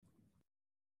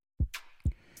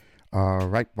All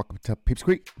right, welcome to Peeps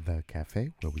Creek, the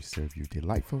cafe where we serve you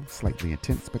delightful, slightly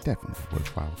intense, but definitely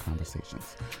worthwhile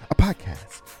conversations. A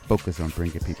podcast focused on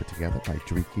bringing people together by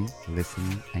drinking,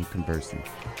 listening, and conversing.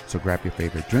 So grab your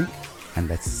favorite drink and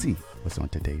let's see what's on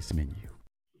today's menu.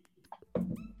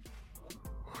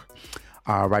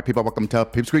 All right, people, welcome to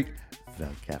Peeps Creek, the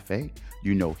cafe.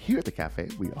 You know, here at the cafe,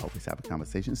 we always have a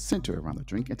conversation centered around the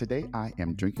drink, and today I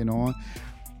am drinking on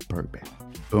bourbon.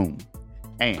 Boom.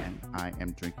 And I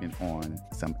am drinking on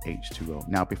some H2O.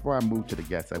 Now, before I move to the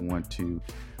guests, I want to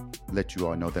let you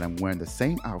all know that I'm wearing the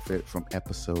same outfit from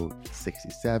episode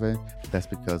 67. That's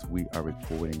because we are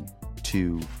recording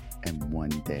 2 in 1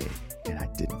 day, and I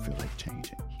didn't feel like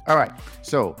changing. All right,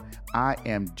 so I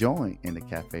am joined in the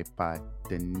cafe by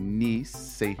Denise.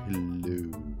 Say hello,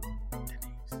 Denise.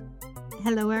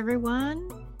 Hello, everyone.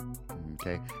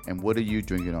 Okay, and what are you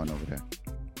drinking on over there?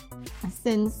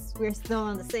 Since we're still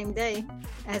on the same day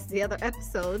as the other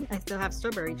episode, I still have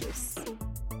strawberry juice.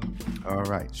 All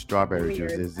right, strawberry Weird,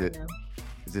 juice. I know.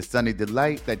 Is it Sunny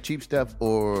Delight, that cheap stuff,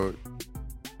 or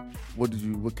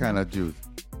what kind of juice?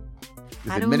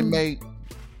 Is it Minute Maid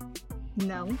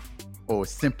No, or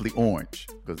Simply Orange?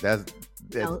 Because that's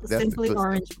Simply the good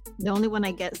Orange. The only one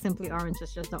I get Simply Orange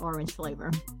is just the orange flavor.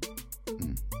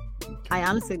 Okay. I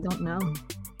honestly don't know.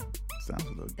 Sounds a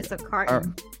little good. It's a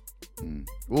carton.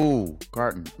 Ooh,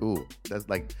 carton. Ooh, that's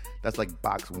like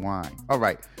box wine. All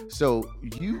right. So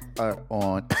you are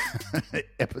on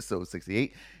episode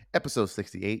 68. Episode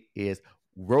 68 is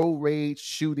Road Rage,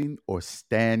 Shooting, or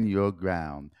Stand Your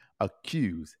Ground.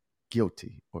 Accused,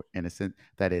 Guilty, or Innocent.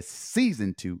 That is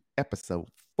season 2, episode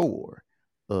 4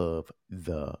 of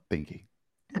The Thinking.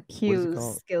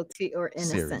 Accused, guilty, or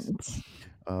Series. innocent.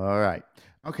 All right.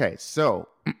 Okay. So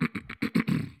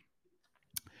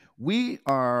we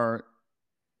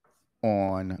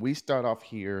start off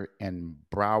here in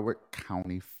Broward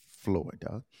County,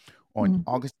 Florida on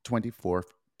August 24th,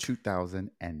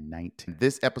 2019.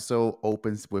 This episode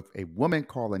opens with a woman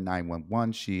calling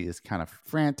 911. She is kind of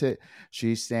frantic.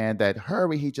 She's saying that,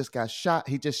 hurry, he just got shot.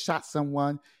 He just shot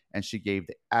someone. And she gave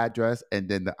the address. And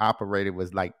then the operator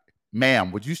was like,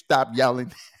 ma'am, would you stop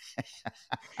yelling?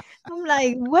 I'm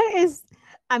like,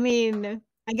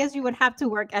 I guess you would have to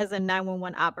work as a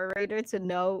 911 operator to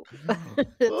know the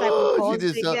type of calls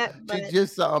they get. She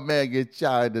just saw a man get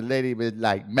shot. And the lady was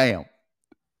like, ma'am,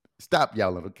 stop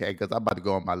yelling, okay? Because I'm about to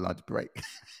go on my lunch break.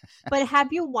 But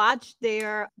have you watched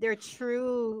their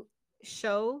true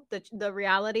show, the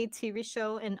reality TV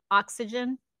show in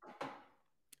Oxygen?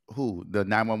 Who? The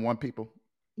 911 people?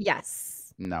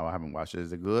 Yes. No, I haven't watched it.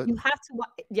 Is it good? You have to watch.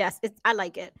 Yes, I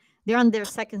like it. They're on their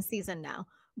second season now.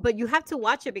 But you have to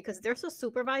watch it because there's a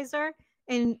supervisor,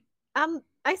 and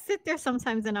I sit there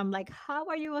sometimes and I'm like, how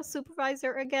are you a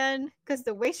supervisor again? Because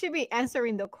the way she be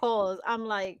answering the calls, I'm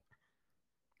like,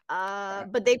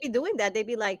 but they be doing that. They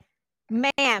be like,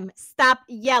 ma'am, stop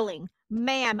yelling.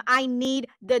 Ma'am, I need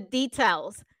the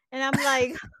details. And I'm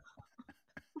like,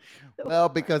 Well,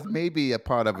 because maybe a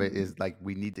part of it is like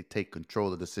we need to take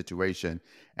control of the situation.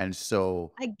 And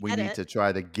so I we get need it. to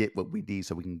try to get what we need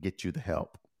so we can get you the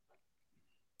help.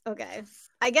 Okay.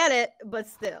 I get it, but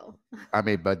still. I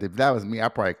mean, but if that was me,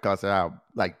 I'd probably cuss her out.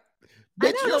 Like, I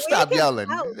bitch, know, you the way it stop came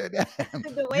yelling. out.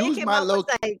 The way it Use came my out was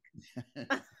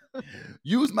like,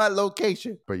 use my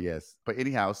location. But yes. But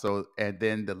anyhow, so and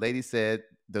then the lady said,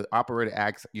 the operator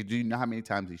asked, do you know how many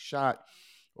times he shot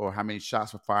or how many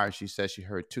shots were fired? She said she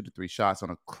heard 2 to 3 shots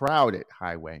on a crowded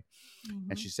highway.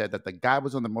 And she said that the guy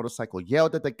was on the motorcycle,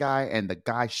 yelled at the guy, and the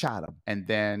guy shot him. And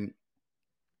then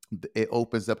it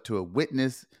opens up to a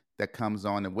witness that comes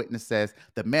on. The witness says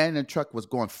the man in the truck was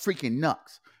going freaking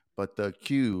nuts. But the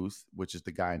accused, which is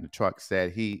the guy in the truck,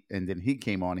 said and then he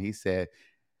came on and he said,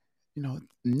 you know,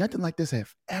 nothing like this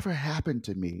have ever happened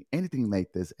to me, anything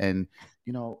like this. And,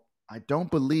 you know, I don't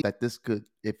believe that this could,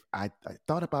 if I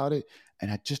thought about it,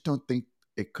 and I just don't think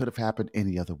it could have happened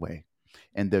any other way.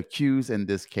 And the accused in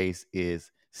this case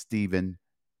is Stephen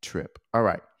Tripp. All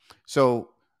right. So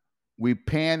we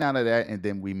pan out of that and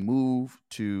then we move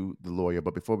to the lawyer.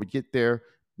 But before we get there,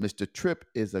 Mr. Tripp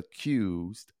is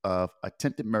accused of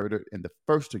attempted murder in the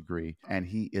first degree, and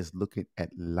he is looking at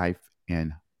life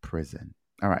in prison.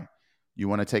 All right. You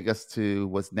want to take us to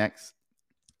what's next?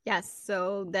 yes.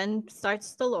 So then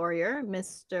starts the lawyer,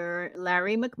 Mr.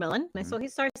 Larry McMillan. And so he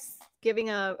starts giving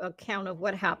a account of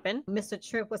what happened. Mr.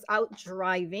 Tripp was out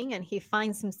driving and he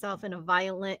finds himself in a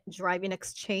violent driving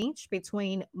exchange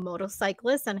between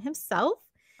motorcyclists and himself.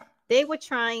 They were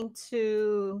trying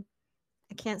to,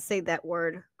 I can't say that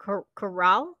word,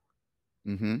 corral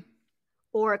Mm-hmm.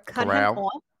 or cut him Corral.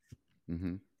 off.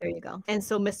 Mm-hmm. There you go. And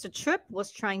so Mr. Tripp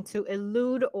was trying to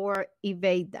elude or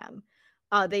evade them.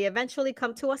 They eventually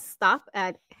come to a stop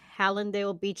at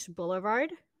Hallandale Beach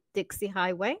Boulevard, Dixie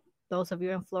Highway. Those of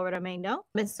you in Florida may know.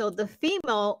 And so the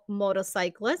female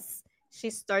motorcyclist, she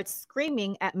starts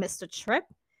screaming at Mr. Tripp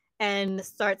and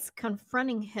starts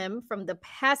confronting him from the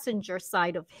passenger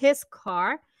side of his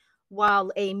car,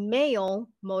 while a male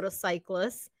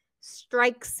motorcyclist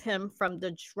strikes him from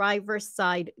the driver's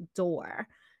side door.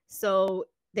 So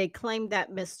they claim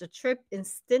that Mr. Tripp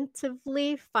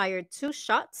instinctively fired 2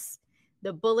 shots.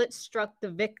 The bullet struck the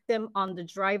victim on the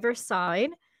driver's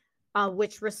side,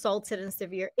 which resulted in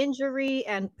severe injury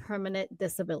and permanent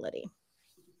disability.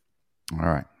 All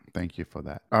right. Thank you for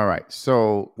that. All right.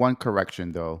 So one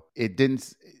correction though, it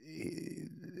didn't.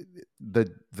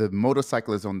 The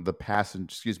motorcyclist on the passenger,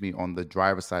 excuse me, on the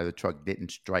driver's side of the truck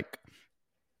didn't strike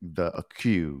the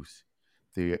accused.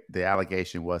 The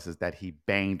allegation was is that he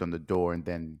banged on the door and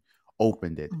then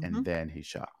opened it and then he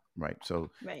shot. Right. So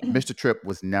Right. Mr. Tripp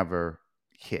was never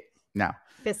hit. Now,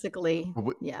 Physically,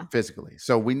 yeah. physically.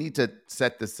 So we need to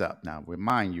set this up. Now,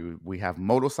 remind you, we have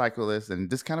motorcyclists, and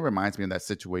this kind of reminds me of that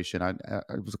situation.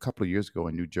 It was a couple of years ago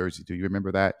in New Jersey. Do you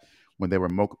remember that? When there were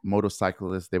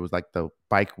motorcyclists, there was like the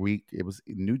bike week. It was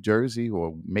in New Jersey,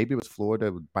 or maybe it was Florida,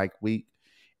 it was bike week.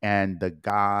 And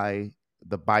the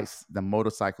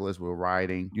motorcyclists were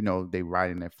riding, they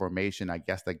ride in their formation. I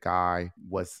guess the guy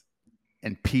was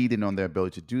impeding on their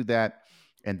ability to do that.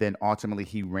 And then ultimately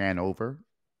he ran over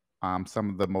some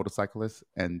of the motorcyclists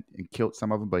and killed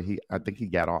some of them, but I think he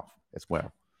got off as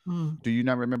well. Do you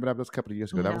not remember that? That was a couple of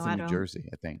years ago. That was in New Jersey,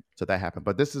 I think. So that happened.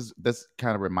 But this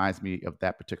kind of reminds me of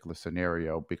that particular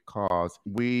scenario because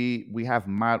we have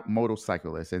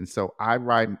motorcyclists. And so I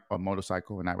ride a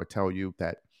motorcycle, and I would tell you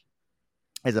that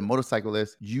as a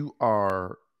motorcyclist, you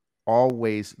are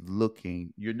always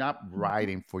looking. You're not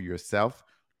riding for yourself.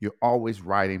 You're always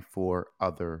riding for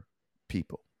other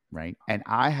people. Right. And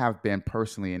I have been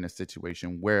personally in a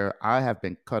situation where I have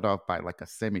been cut off by like a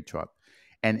semi truck.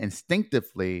 And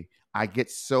instinctively, I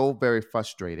get so very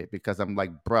frustrated because I'm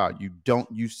like, bro, you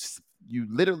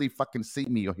literally fucking see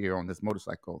me here on this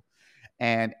motorcycle.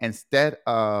 And instead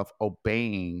of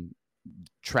obeying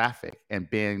traffic and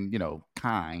being,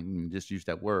 kind, and just use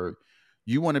that word,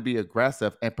 you want to be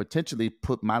aggressive and potentially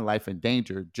put my life in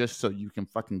danger just so you can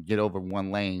fucking get over one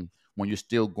lane when you're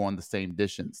still going the same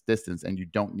distance and you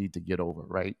don't need to get over,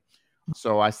 right?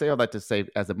 So I say all that to say,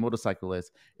 as a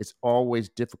motorcyclist, it's always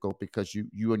difficult because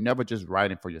you are never just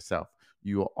riding for yourself.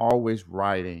 You are always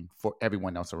riding for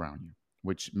everyone else around you,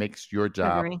 which makes your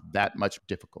job that much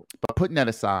difficult. But putting that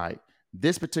aside,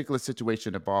 this particular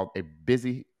situation involved a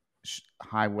busy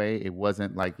highway. It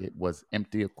wasn't like it was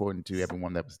empty according to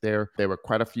everyone that was there. There were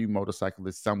quite a few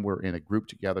motorcyclists. Some were in a group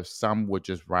together. Some were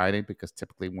just riding because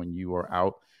typically when you are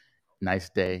out,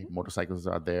 nice day, motorcycles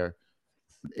are there.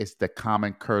 It's the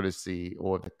common courtesy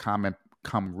or the common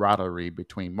camaraderie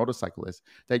between motorcyclists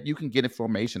that you can get in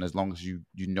formation as long as you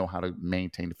know how to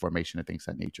maintain the formation and things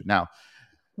of that nature. Now,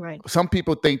 some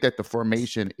people think that the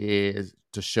formation is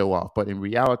to show off, but in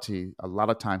reality, a lot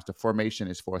of times the formation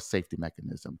is for a safety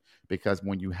mechanism, because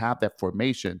when you have that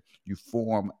formation, you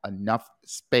form enough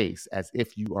space as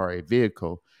if you are a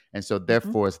vehicle. And so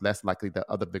therefore, it's less likely that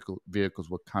other vehicles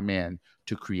will come in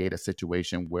to create a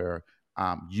situation where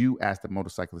you as the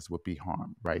motorcyclist would be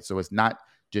harmed, right? So it's not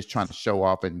just trying to show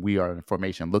off and we are in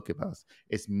formation, look at us.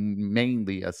 It's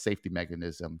mainly a safety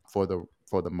mechanism for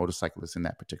the motorcyclists in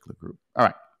that particular group. All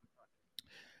right.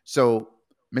 So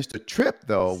Mr. Tripp,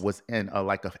 though, was in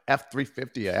like a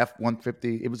F-350, a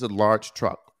F-150. It was a large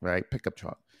truck, right? Pickup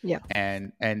truck. Yeah.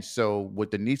 And so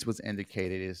what Denise was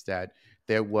indicated is that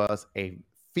there was a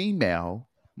female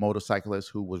motorcyclist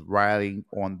who was riding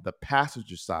on the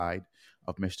passenger side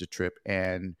of Mr. Tripp.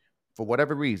 And for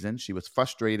whatever reason, she was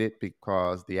frustrated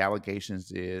because the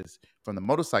allegations is from the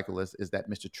motorcyclist is that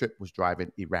Mr. Tripp was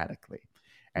driving erratically.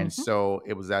 And so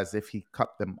it was as if he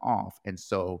cut them off. And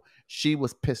so she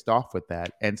was pissed off with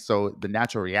that. And so the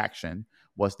natural reaction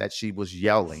was that she was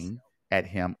yelling at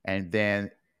him. And then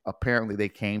apparently they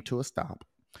came to a stop.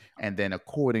 And then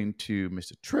according to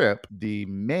Mr. Tripp, the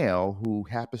male, who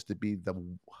happens to be the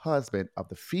husband of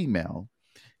the female,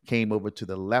 came over to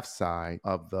the left side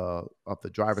of the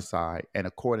driver's side. And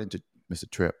according to Mr.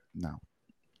 Tripp, now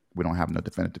we don't have no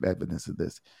definitive evidence of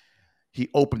this, he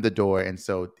opened the door, and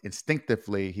so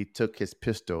instinctively he took his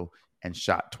pistol and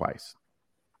shot twice.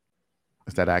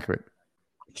 Is that accurate?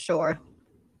 Sure.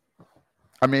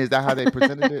 I mean, is that how they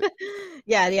presented it?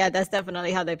 Yeah, that's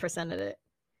definitely how they presented it.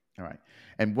 All right.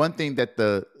 And one thing that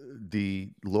the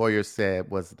lawyer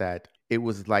said was that it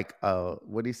was like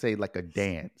what did he say? Like a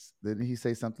dance. Didn't he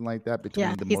say something like that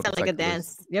Yeah, between the he said like a motorcyclist?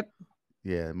 dance. Yep.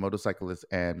 Yeah, motorcyclist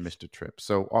and Mr. Tripp.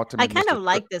 So I ultimately, kind Mr. of Tripp.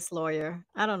 like this lawyer.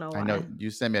 I don't know I know why.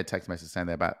 you sent me a text message saying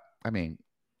that, but I mean,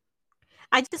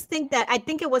 I just think that I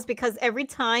think it was because every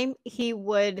time he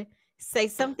would say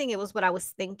something, it was what I was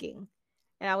thinking.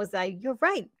 And I was like, you're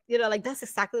right. Like that's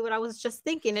exactly what I was just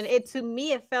thinking. And it to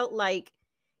me, it felt like,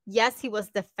 yes, he was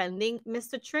defending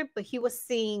Mr. Tripp, but he was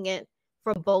seeing it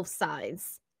from both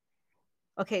sides.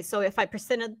 Okay, so if I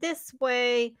present it this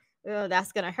way,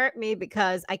 that's going to hurt me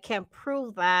because I can't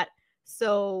prove that.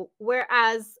 So,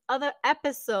 whereas other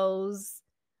episodes,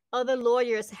 other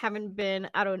lawyers haven't been,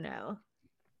 I don't know,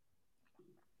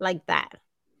 like that.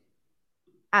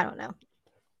 I don't know.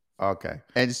 okay.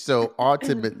 And so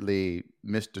ultimately,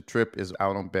 Mr. Tripp is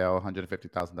out on bail,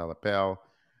 $150,000 bail.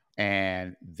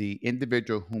 And the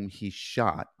individual whom he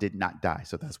shot did not die.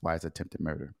 So that's why it's attempted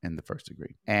murder in the first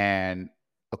degree. And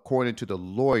according to the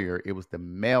lawyer, it was the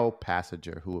male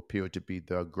passenger who appeared to be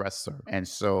the aggressor. And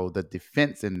so the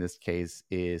defense in this case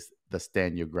is the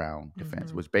stand your ground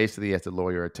defense, which basically, as the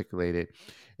lawyer articulated,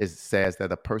 says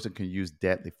that a person can use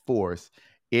deadly force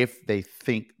if they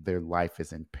think their life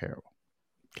is in peril.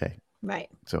 Okay. Right.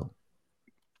 So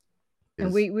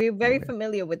And we're very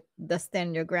familiar with the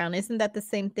stand your ground. Isn't that the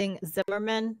same thing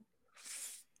Zimmerman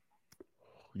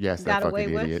yes, that got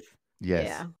fucking away idiot. with? Yes.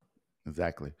 Yeah.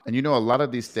 Exactly. And a lot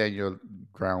of these stand your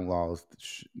ground laws,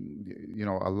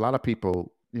 a lot of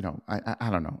people, I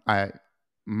don't know.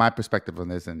 My perspective on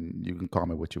this, and you can call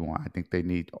me what you want. I think they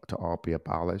need to all be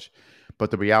abolished.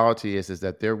 But the reality is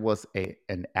that there was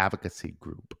an advocacy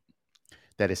group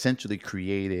that essentially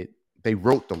they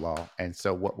wrote the law. And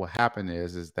so what will happen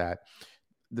is that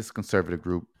this conservative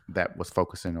group that was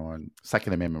focusing on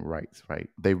Second Amendment rights, right?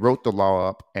 They wrote the law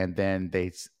up and then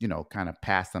they, kind of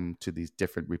passed them to these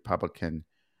different Republican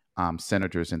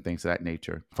senators and things of that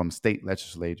nature from state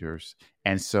legislatures.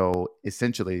 And so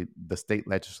essentially the state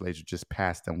legislature just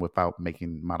passed them without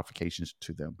making modifications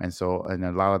to them. And so in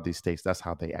a lot of these states, that's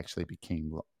how they actually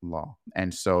became law.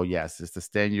 And so, yes, it's the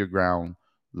stand your ground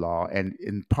law. And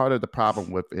part of the problem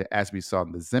with it, as we saw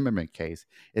in the Zimmerman case,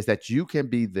 is that you can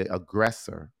be the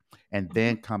aggressor and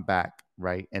then come back,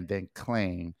 right? And then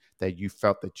claim that you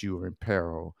felt that you were in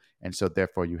peril. And so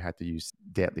therefore you had to use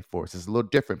deadly force. It's a little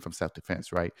different from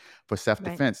self-defense, right? For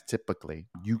self-defense, typically,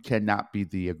 you cannot be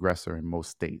the aggressor in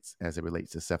most states as it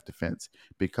relates to self-defense.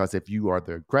 Because if you are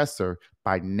the aggressor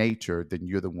by nature, then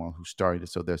you're the one who started it.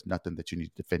 So there's nothing that you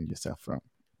need to defend yourself from.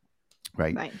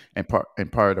 Right. And part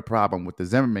of the problem with the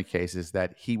Zimmerman case is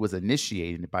that he was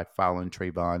initiated by following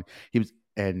Trayvon.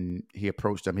 He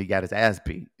approached him. He got his ass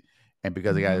beat, and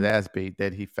because he got his ass beat,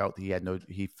 then he felt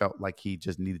like he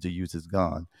just needed to use his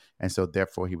gun, and so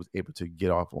therefore he was able to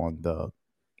get off on the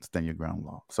stand your ground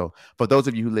law. So for those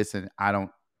of you who listen, I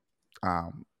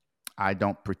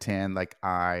don't pretend like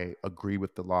I agree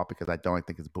with the law because I don't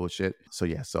think it's bullshit. So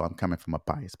so I'm coming from a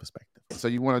biased perspective. So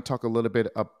you want to talk a little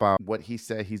bit about what he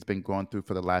said he's been going through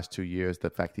for the last 2 years, the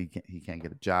fact he can't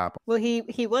get a job. Well, he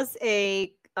was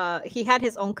he had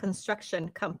his own construction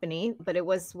company, but it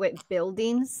was with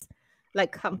buildings,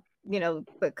 like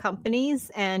with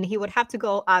companies, and he would have to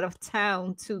go out of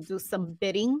town to do some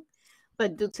bidding.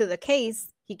 But due to the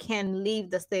case, he can't leave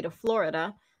the state of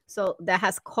Florida. So that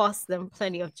has cost them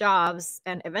plenty of jobs.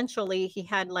 And eventually he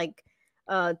had like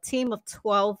a team of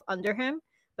 12 under him.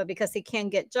 But because he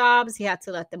can't get jobs, he had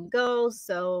to let them go.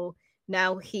 So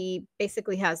now he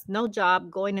basically has no job,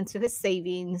 going into his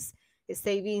savings. His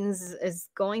savings is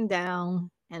going down.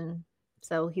 And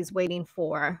so he's waiting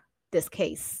for this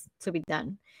case to be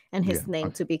done and his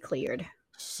name to be cleared.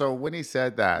 So when he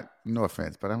said that, no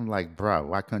offense, but I'm like, bro,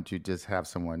 why couldn't you just have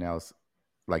someone else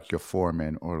like your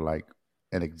foreman or like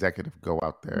an executive go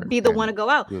out there? Be the one to go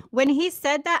out. When he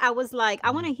said that, I was like,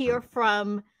 I want to hear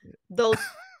from those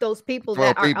people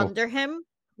that are under him.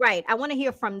 Right. I want to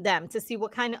hear from them to see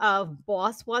what kind of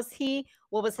boss was he?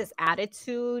 What was his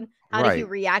attitude? How did he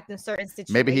react in certain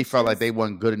situations? Maybe he felt like they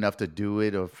weren't good enough to do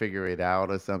it or figure it out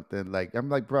or something. Like, I'm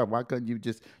like, bro, why couldn't you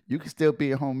can still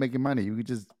be at home making money. You could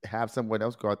just have someone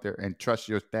else go out there and trust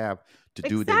your staff to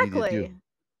do what they need to do.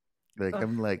 Like,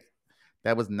 I'm like,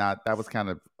 that was kind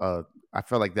of I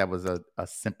felt like that was a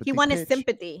sympathy. He wanted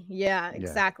sympathy. Yeah,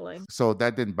 exactly. So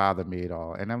that didn't bother me at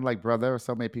all. And I'm like, bro, there are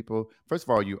so many people. First of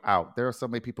all, you out. There are so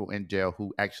many people in jail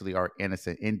who actually are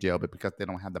innocent in jail, but because they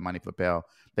don't have the money for bail,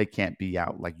 they can't be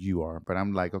out like you are. But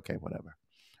I'm like, okay, whatever.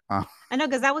 I know,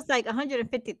 because that was like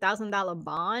 $150,000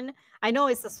 bond. I know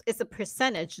it's a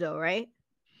percentage though, right?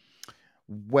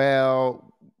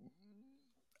 Well,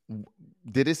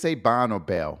 did it say bond or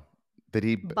bail? Did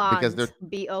he? Because they're.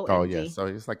 Bond, Oh yeah, BOND. so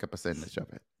it's like a percentage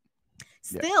of it.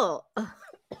 Yeah. Still,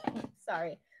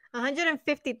 sorry,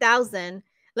 150,000.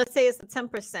 Let's say it's a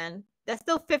 10%. That's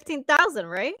still 15,000,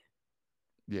 right?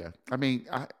 Yeah. I mean,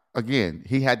 again,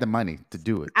 he had the money to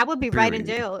do it. I would be right in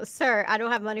Period. jail, sir. I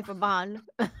don't have money for bond.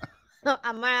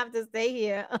 I might have to stay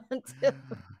here until.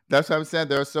 That's what I'm saying.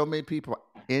 There are so many people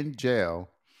in jail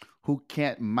who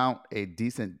can't mount a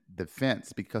decent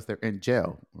defense because they're in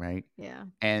jail, right? Yeah.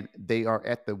 And they are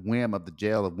at the whim of the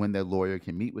jail of when their lawyer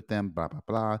can meet with them, blah, blah,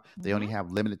 blah. They only Mhm.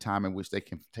 have limited time in which they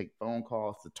can take phone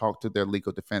calls to talk to their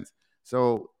legal defense.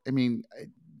 So, I mean,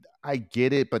 I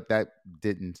get it, but that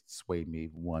didn't sway me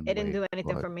one It didn't way do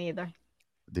anything or for me either.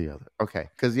 the other. Okay.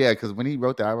 Because when he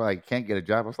wrote that, I was like, can't get a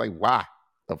job. I was like, why?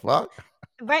 The fuck?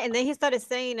 Right, and then he started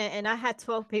saying it, and I had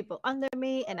 12 people under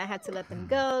me, and I had to let them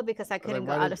go because I Like, couldn't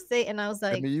go why out did of state. And I was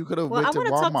I like, mean, you could have well, I went to want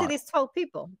to talk to Walmart. these 12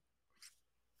 people.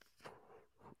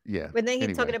 Yeah. But then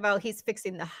he's talking Anyway, about he's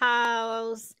fixing the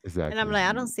house. And I'm exactly. like,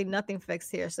 I don't see nothing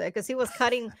fixed here, sir. Because he was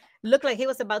cutting, looked like he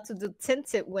was about to do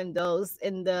tinted windows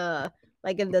in the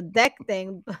deck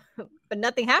thing, but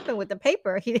nothing happened with the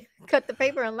paper. He cut the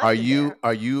paper and Are left it you there.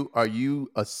 are you are you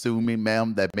assuming,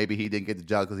 ma'am, that maybe he didn't get the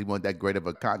job because he wasn't that great of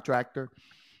a contractor?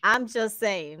 I'm just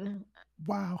saying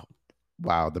Wow.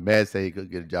 Wow. The man said he couldn't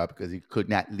get a job because he could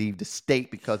not leave the state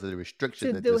because of the restrictions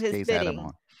to that do this his case had him bidding.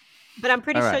 on. But I'm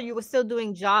pretty All sure right. you were still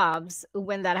doing jobs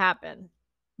when that happened.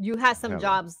 You had some Hello.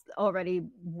 jobs already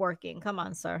working. Come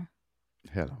on, sir.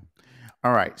 Hello.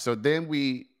 All right. So then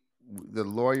the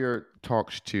lawyer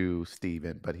talks to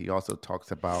Stephen, but he also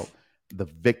talks about the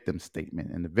victim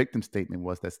statement. And the victim statement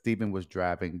was that Stephen was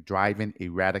driving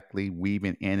erratically,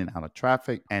 weaving in and out of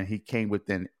traffic, and he came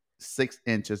within 6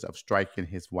 inches of striking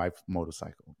his wife's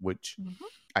motorcycle, which Mhm.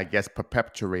 I guess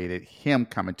perpetuated him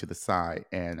coming to the side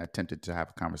and attempted to have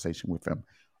a conversation with him.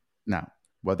 Now,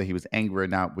 whether he was angry or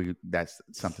not, that's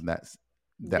something that was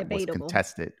Debatable.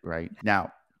 contested, right?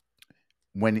 Now,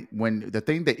 when the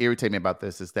thing that irritated me about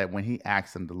this is that when he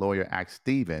asked him, the lawyer asked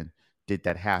Stephen, did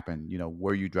that happen?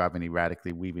 Were you driving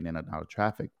erratically, weaving in and out of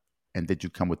traffic? And did you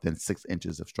come within 6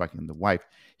 inches of striking the wife?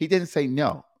 He didn't say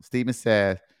no. Stephen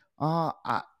said,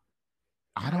 I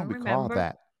I don't don't recall remember.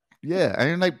 that. Yeah. And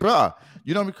you're like, bruh,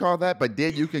 you don't recall that? But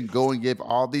then you can go and give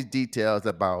all these details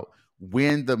about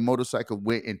when the motorcycle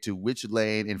went into which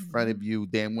lane in front Mhm. of you,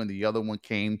 then when the other one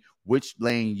came, which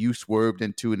lane you swerved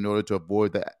into in order to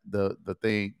avoid the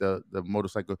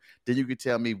motorcycle. Then you could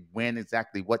tell me when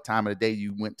exactly what time of the day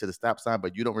you went to the stop sign,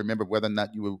 but you don't remember whether or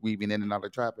not you were weaving in and out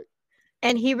of traffic.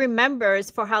 And he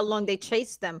remembers for how long they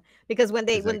chased them because when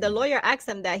the Exactly. lawyer asked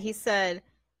him that, he said,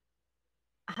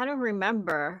 I don't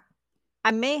remember.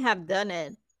 I may have done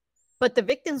it, but the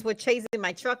victims were chasing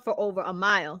my truck for over a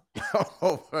mile.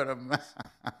 Over the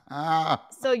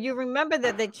map. So you remember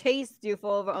that they chased you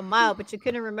for over a mile, but you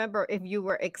couldn't remember if you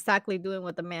were exactly doing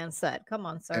what the man said. Come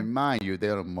on, sir. And mind you,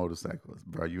 they're on motorcycles,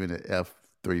 bro. You in the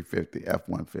F-350,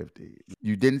 F-150.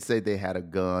 You didn't say they had a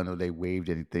gun or they waved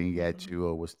anything at you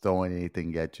or was throwing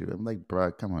anything at you. I'm like,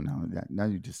 bro, come on now. Now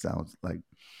you just sound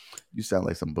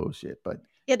like some bullshit. But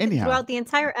Yeah, anyhow, throughout the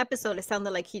entire episode, it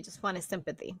sounded like he just wanted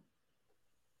sympathy.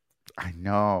 I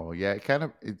know. Yeah, kind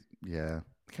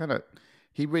of.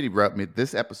 He really rubbed me.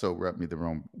 This episode rubbed me the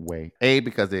wrong way. A,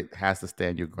 because it has to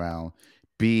stand your ground.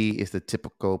 B, is the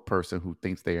typical person who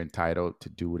thinks they're entitled to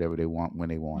do whatever they want when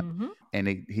they want, Mm-hmm. and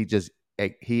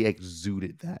he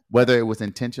exuded that. Whether it was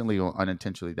intentionally or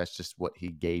unintentionally, that's just what he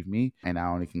gave me, and I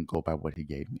only can go by what he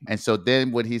gave me. And so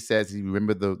then what he says, he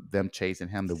remember them chasing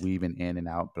him, the weaving in and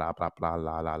out, blah blah blah,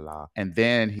 la la la, and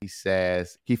then he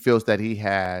says he feels that he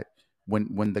had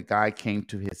when the guy came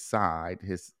to his side,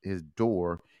 his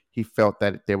door, he felt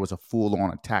that there was a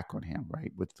full-on attack on him,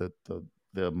 right? With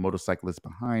the motorcyclist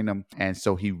behind him. And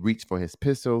so he reached for his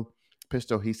pistol.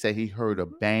 He said he heard a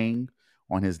bang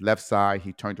on his left side.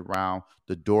 He turned around,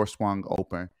 the door swung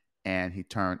open, and he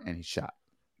turned and he shot.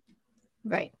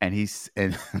 Right. And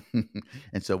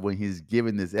and so when he's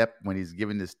giving this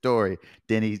story,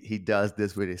 then he does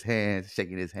this with his hands,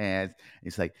 shaking his hands.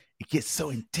 It's like it gets so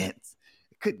intense.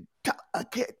 I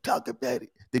can't talk about it.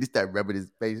 Then he started rubbing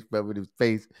his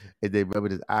face, and then rubbing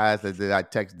his eyes. And then I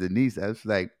texted Denise. I was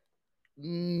like,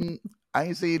 I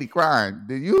ain't see any crying.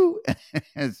 Did you?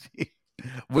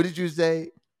 What did you say?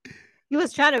 He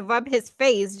was trying to rub his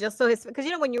face just so because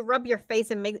when you rub your face,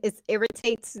 it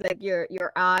irritates like your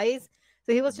eyes.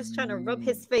 So he was just trying to rub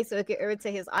his face so it could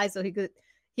irritate his eyes so he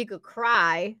could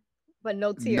cry, but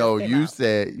no tears No, came out.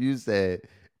 you said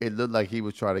it looked like he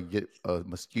was trying to get a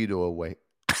mosquito away.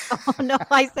 Oh no,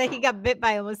 I said he got bit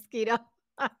by a mosquito.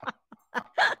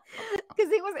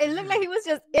 Because it looked like he was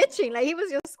just itching, like he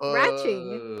was just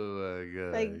scratching. Oh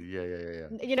my Like, god!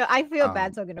 Yeah. I feel bad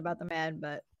Um, talking about the man,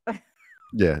 but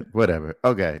yeah, whatever.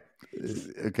 Okay.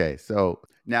 So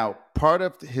now part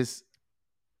of his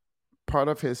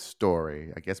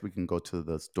story, I guess we can go to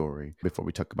the story before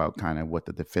we talk about kind of what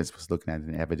the defense was looking at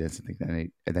in evidence and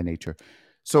things of that nature.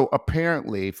 So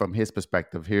apparently, from his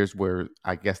perspective, here's where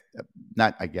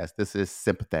not I guess, this is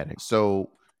sympathetic.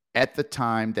 So at the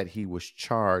time that he was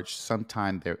charged,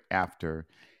 sometime thereafter,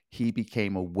 he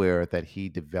became aware that he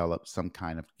developed some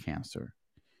kind of cancer.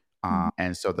 Mhm.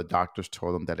 And so the doctors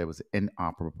told him that it was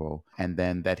inoperable and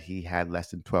then that he had less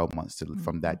than 12 months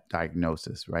from Mhm. that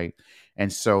diagnosis, right?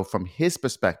 And so from his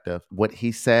perspective, what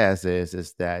he says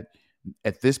is that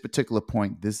at this particular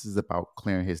point, this is about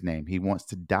clearing his name. He wants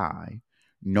to die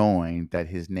knowing that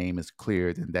his name is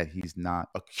cleared and that he's not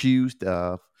accused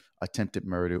of attempted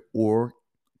murder or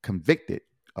convicted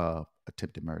of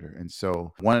attempted murder. And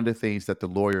so one of the things that the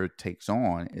lawyer takes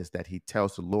on is that he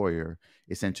tells the lawyer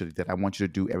essentially that I want you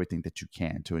to do everything that you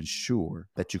can to ensure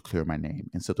that you clear my name.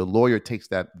 And so the lawyer takes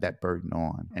that burden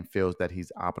on and feels that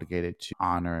he's obligated to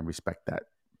honor and respect that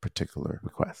particular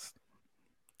request.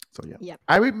 So yeah. Yep.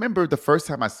 I remember the first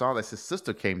time I saw this, his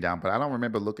sister came down, but I don't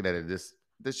remember looking at it.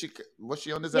 Was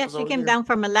she on this Yeah, she episode came here? down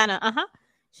from Atlanta. Uh-huh.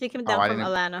 She came Oh, down I from didn't.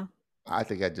 Atlanta. I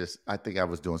think I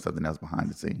was doing something else behind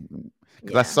the scene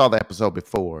because I Yeah. saw the episode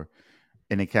before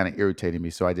and it kind of irritated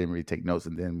me, so I didn't really take notes.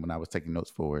 And then when I was taking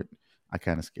notes for it, I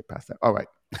kind of skipped past that. All right.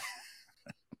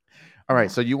 All right. Yeah.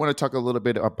 So you want to talk a little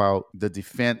bit about the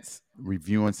defense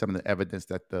reviewing some of the evidence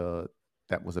that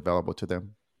was available to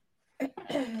them?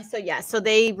 So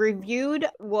they reviewed,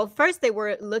 well, first they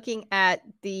were looking at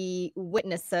the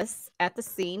witnesses at the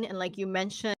scene, and like you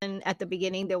mentioned at the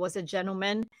beginning, there was a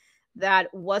gentleman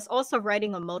that was also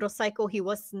riding a motorcycle. He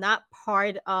was not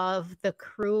part of the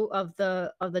crew of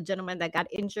the gentleman that got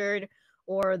injured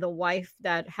or the wife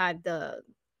that had the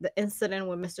incident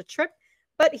with Mr. Tripp,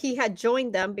 but he had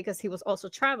joined them because he was also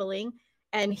traveling,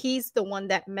 and he's the one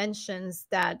that mentions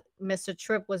that Mr.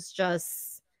 Tripp was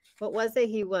just, what was it?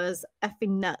 He was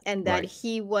effing nuts, and that Right.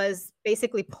 he was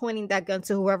basically pointing that gun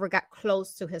to whoever got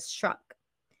close to his truck.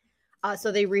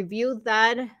 So they reviewed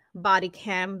that body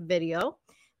cam video.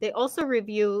 They also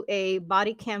review a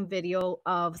body cam video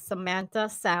of Samantha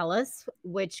Salas,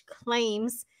 which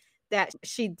claims that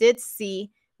she did see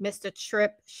Mr.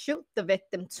 Tripp shoot the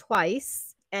victim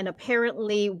twice. And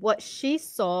apparently, what she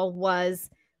saw was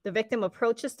the victim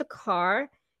approaches the car,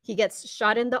 he gets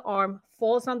shot in the arm,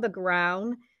 falls on the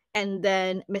ground, and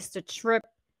then Mr. Tripp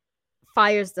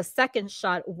fires the second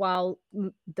shot while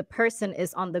the person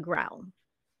is on the ground.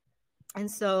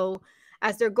 And so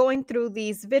as they're going through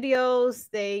these videos,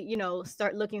 they,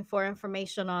 start looking for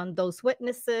information on those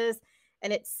witnesses.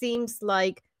 And it seems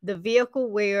like the vehicle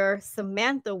where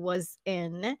Samantha was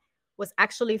in was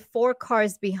actually 4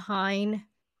 cars behind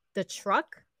the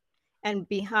truck and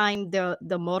behind the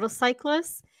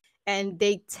motorcyclist. And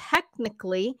they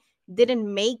technically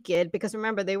didn't make it because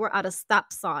remember, they were at a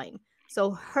stop sign.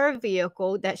 So her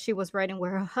vehicle that she was riding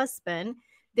with her husband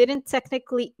didn't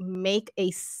technically make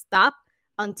a stop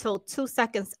until 2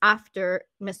 seconds after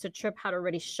Mr. Tripp had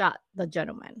already shot the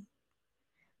gentleman.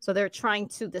 So they're trying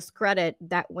to discredit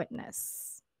that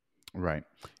witness. Right.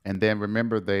 And then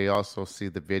remember, they also see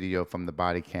the video from the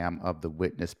body cam of the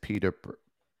witness, Peter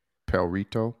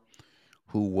Perrito,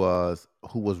 who was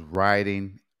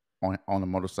riding on a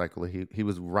motorcycle. He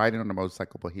was riding on a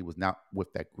motorcycle, but he was not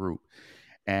with that group.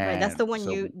 Right, that's And the one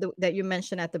so that you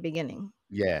mentioned at the beginning.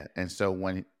 yeah, and so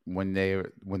when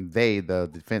the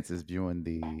defense is viewing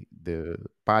the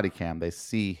body cam, they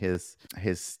see his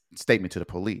statement to the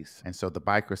police, and so the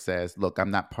biker says, "Look, I'm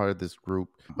not part of this group,"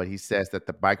 but he says that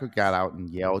the biker got out and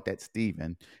yelled at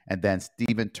Steven, and then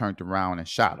Steven turned around and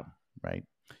shot him, right?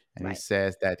 And he Right.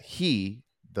 says that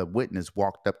the witness,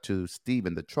 walked up to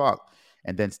Steven, the truck,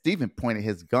 and then Steven pointed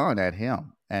his gun at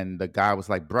him, and the guy was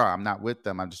like, "Bruh, I'm not with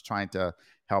them. I'm just trying to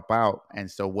help out."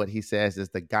 And so what he says is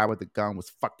the guy with the gun was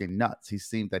fucking nuts. He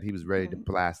seemed that he was ready to Mhm.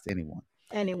 blast anyone.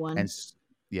 And Anyone.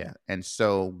 yeah, and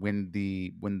so when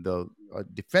the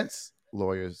defense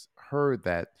lawyers heard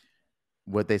that,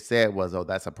 what they said was, "Oh,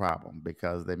 that's a problem,"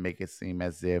 because they make it seem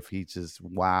as if he's just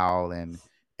wild, and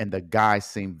the guy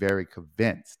seemed very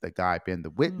convinced. The guy being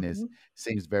the witness Mhm.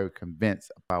 seems very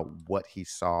convinced about what he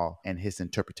saw and his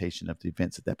interpretation of the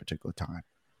events at that particular time.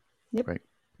 Yep. Right.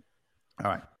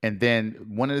 All right. And then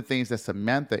one of the things that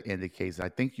Samantha indicates, I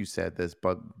think you said this,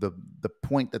 but the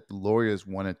point that the lawyers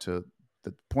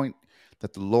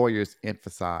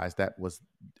emphasized that was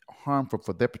harmful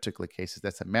for their particular cases,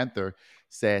 that Samantha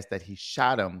says that he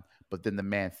shot him, but then the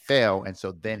man fell, and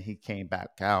so then he came back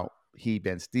out, he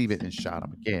Ben Steven, and shot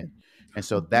him again. And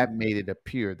so Mhm. that made it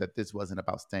appear that this wasn't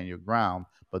about stand your ground,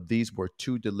 but these were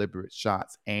two deliberate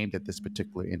shots aimed at this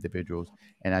particular individuals.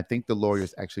 And I think the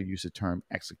lawyers actually used the term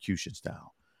execution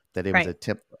style, that it was Right.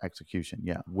 attempt execution,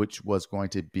 yeah, which was going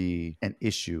to be an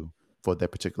issue for that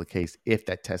particular case if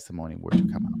that testimony were to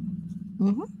come out.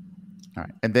 Hmm. All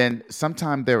right. And then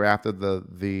sometime thereafter,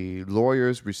 the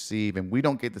lawyers receive, and we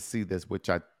don't get to see this, which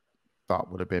I thought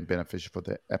would have been beneficial for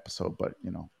the episode, but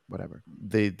whatever.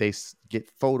 They get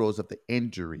photos of the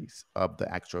injuries of the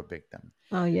actual victim,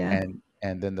 Oh yeah.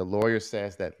 and then the lawyer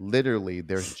says that literally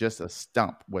there's just a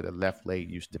stump where the left leg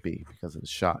used to be because of the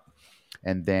shot,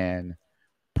 and then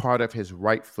part of his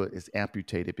right foot is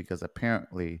amputated because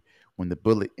apparently when the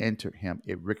bullet entered him,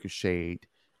 it ricocheted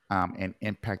and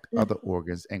impact other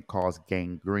organs and caused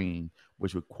gangrene,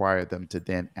 which required them to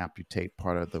then amputate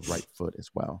part of the right foot as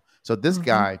well. So this Mm-hmm.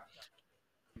 guy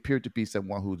appeared to be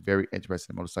someone who's very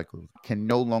interested in motorcycles, can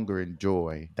no longer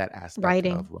enjoy that aspect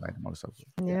Riding. of riding a motorcycle.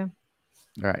 Yeah.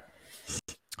 Yeah. All right.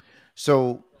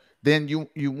 So then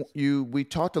we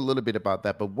talked a little bit about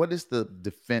that, but what is the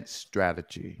defense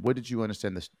strategy? What did you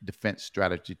understand the defense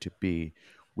strategy to be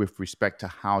with respect to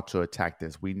how to attack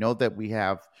this? We know that we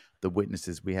have the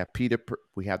witnesses. We have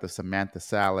we have the Samantha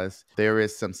Salas. There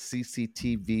is some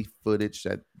CCTV footage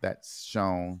that's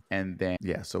shown, and then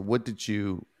yeah. So what did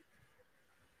you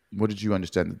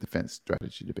understand the defense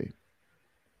strategy to be?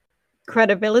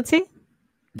 Credibility.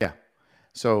 Yeah.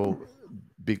 So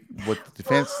what the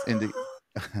defense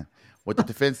what the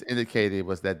defense indicated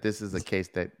was that this is a case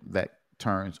that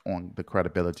turns on the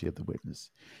credibility of the witness.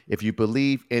 If you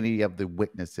believe any of the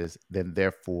witnesses, then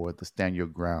therefore the stand your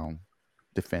ground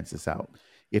defense is out.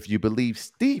 If you believe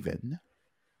Stephen,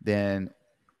 then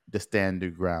the stand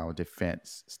your ground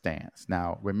defense stands.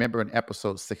 Now, remember in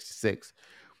episode 66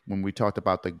 when we talked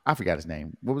about I forgot his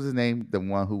name. What was his name? The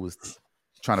one who was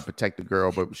trying to protect the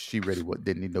girl, but she really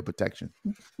didn't need no protection.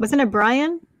 Wasn't it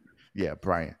Brian? Yeah,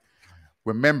 Brian.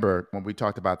 Remember when we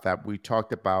talked about that, we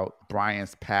talked about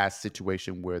Brian's past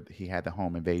situation where he had the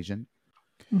home invasion.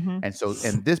 Mm-hmm. And so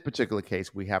in this particular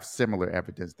case, we have similar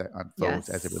evidence that unfolds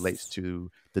as it relates Yes.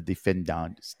 to the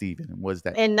defendant, Stephen. Was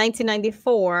that In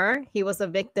 1994, he was a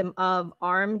victim of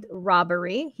armed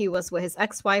robbery. He was with his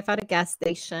ex-wife at a gas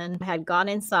station, had gone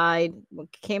inside,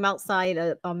 came outside.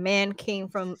 A man came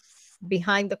from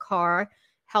behind the car,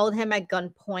 held him at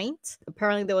gunpoint.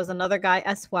 Apparently, there was another guy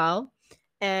as well,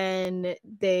 and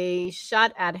they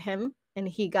shot at him, and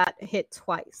he got hit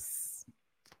twice.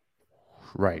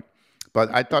 right? But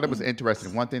I thought it was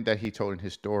interesting. One thing that he told in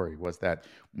his story was that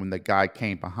when the guy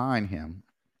came behind him,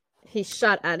 He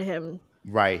shot at him.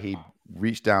 right, he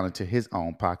reached down into his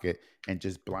own pocket and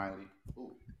just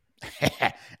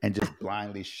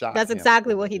blindly shot That's him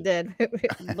exactly what he did.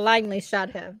 Blindly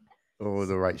shot him. over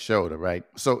the right shoulder, right?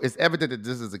 So it's evident that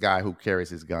this is a guy who carries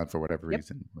his gun for whatever Yep.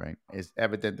 reason, right? It's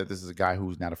evident that this is a guy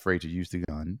who's not afraid to use the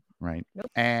gun, right? Nope.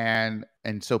 And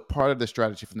so part of the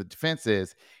strategy from the defense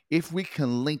is if we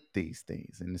can link these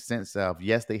things in the sense of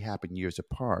yes, they happen years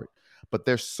apart, but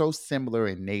they're so similar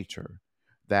in nature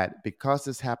that because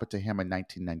this happened to him in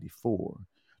 1994,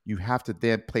 you have to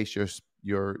then place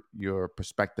your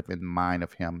perspective in mind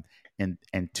of him in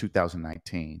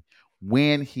 2019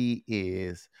 when he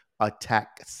is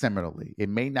attacked similarly. It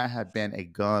may not have been a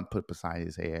gun put beside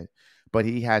his head, but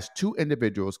he has two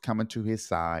individuals coming to his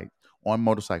side on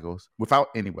motorcycles without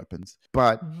any weapons,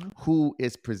 but who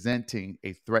is presenting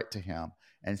a threat to him.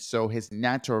 And so his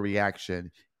natural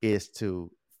reaction is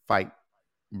to fight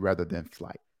rather than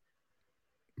flight.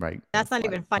 Right? That's not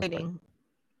Flight. even fighting.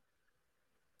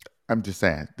 I'm just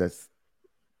saying That's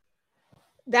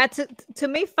to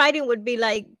me, fighting would be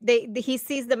like he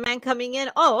sees the man coming in.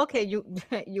 Oh, okay, you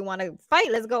you want to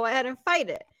fight? Let's go ahead and fight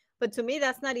it. But to me,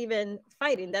 that's not even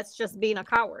fighting. That's just being a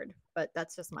coward. But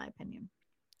that's just my opinion.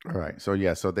 All right. So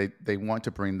yeah, so they want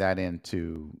to bring that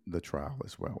into the trial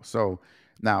as well. So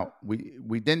now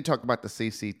we didn't talk about the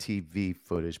CCTV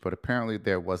footage, but apparently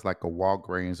there was like a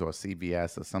Walgreens or a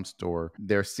CVS or some store.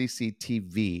 Their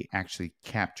CCTV actually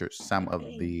captured some of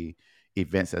the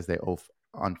events as they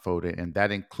unfolded, and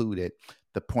that included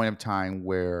the point of time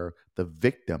where the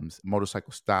victim's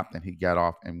motorcycle stopped and he got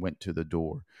off and went to the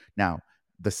door. Now,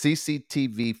 the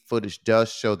CCTV footage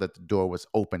does show that the door was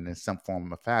open in some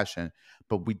form or fashion,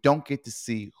 but we don't get to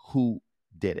see who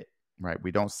did it, right?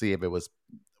 We don't see if it was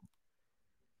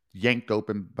yanked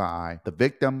open by the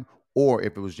victim or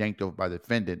if it was yanked over by the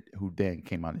defendant who then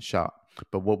came out and shot.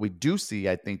 But what we do see,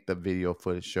 I think the video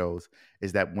footage shows,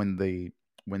 is that when the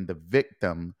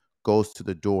victim goes to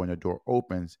the door and the door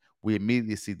opens, we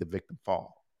immediately see the victim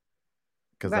fall.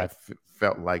 because Right.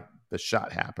 felt like the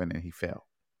shot happened and he fell.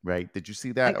 Right? Did you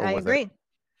see that, or I was that agree.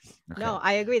 okay? No,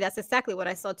 I agree. That's exactly what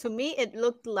I saw. To me, it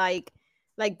looked like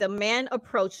the man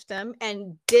approached them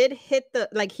and did hit the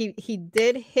like he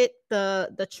did hit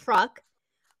the truck,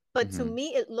 but to Hmm.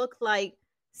 me it looked like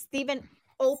Steven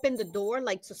opened the door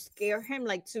like to scare him,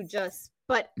 like to just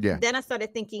but Yeah, then I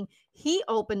started thinking he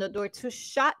opened the door to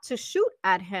shoot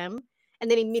at him and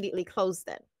then immediately closed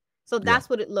it. So yeah, that's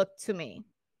what it looked to me.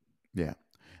 yeah.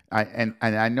 And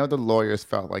I know the lawyers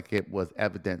felt like it was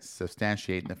evidence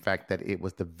substantiating the fact that it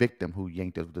was the victim who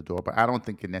yanked over the door, but I don't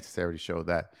think it necessarily showed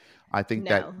that. I think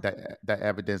that No. that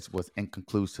evidence was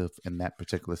inconclusive in that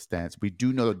particular stance. We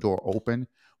do know the door opened.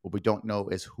 What we don't know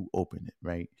is who opened it.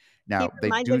 Right He now, they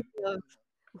reminded do. me of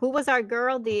who was our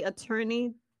girl, the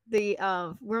attorney, the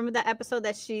remember that episode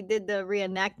that she did the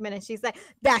reenactment and she's like,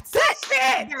 "That's it, That's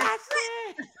it. that's That's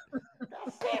it.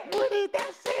 That's it, Woody.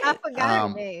 That's I it. forgot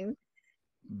her name.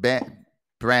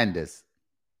 Brandis.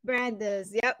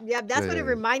 Brandis. Yep, yep. That's what it Yeah.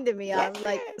 reminded me That's of.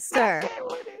 Like, it. That's sir. it,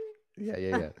 Woody. Yeah,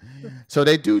 yeah, yeah. So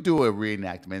they do a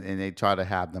reenactment, and they try to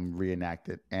have them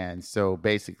reenacted. And so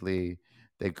basically,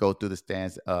 they go through the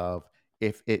stance of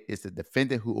if it is the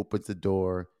defendant who opens the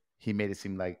door, he made it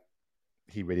seem like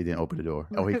he really didn't open the door,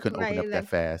 or he couldn't open Right. up that Like,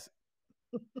 fast.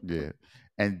 Yeah,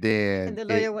 and and then the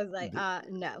lawyer was like, no,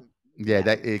 yeah, no,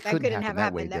 that it that couldn't couldn't happen have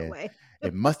that way. happened that Then way.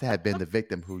 it must have been the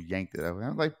victim who yanked it.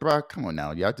 I'm like, bro, come on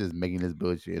now, y'all just making this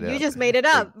bullshit You up. just made it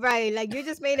Like, up, right? Like you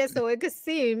just made it so it could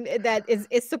seem that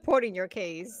it's supporting your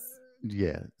case.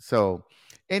 yeah. So,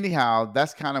 anyhow,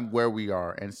 that's kind of where we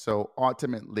are. And so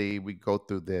ultimately, we go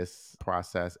through this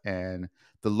process, and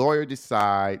the lawyer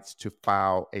decides to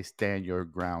file a stand your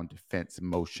ground defense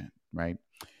motion, right?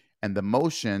 And the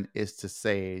motion is to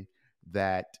say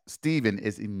that Stephen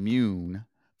is immune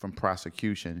from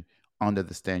prosecution under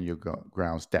the stand your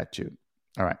ground statute.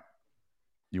 All right.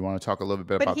 You want to talk a little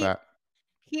bit But about that?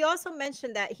 he also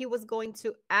mentioned that he was going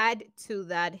to add to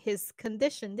that his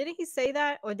condition. Didn't he say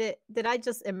that, or did I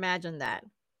just imagine that?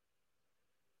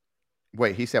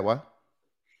 Wait, he said what?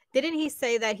 Didn't he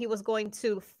say that he was going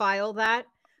to file that,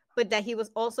 but that he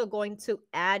was also going to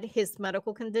add his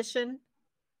medical condition?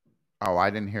 Oh, I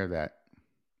didn't hear that.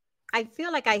 I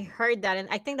feel like I heard that, and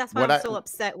I think that's why What I'm I so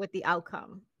upset with the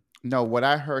outcome. No, what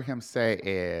I heard him say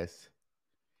is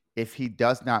if he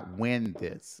does not win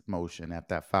this motion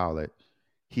after I file it,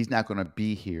 he's not going to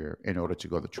be here in order to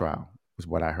go to trial. Was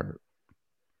what I heard.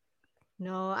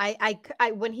 No,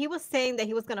 when he was saying that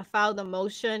he was going to file the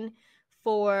motion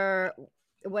for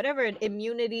whatever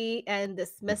immunity and Hmm.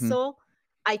 dismissal,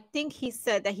 I think he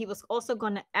said that he was also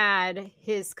going to add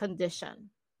his condition,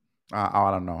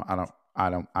 I don't know. I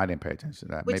didn't pay attention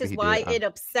to that. which Maybe is he did. why it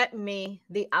upset me,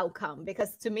 the outcome,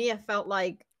 because to me it felt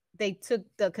like they took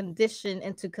the condition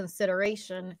into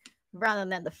consideration rather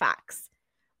than the facts.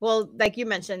 Well, like you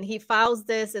mentioned, he files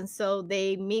this, and so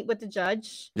they meet with the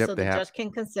judge Yep, so they the have. judge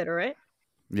can consider it.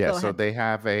 Yeah, Go so ahead. they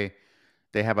have a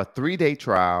 3-day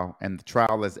trial, and the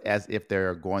trial is as if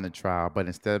they're going to trial, but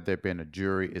instead of there being a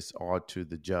jury, it's all to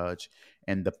the judge.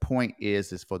 And the point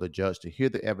is for the judge to hear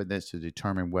the evidence to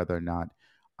determine whether or not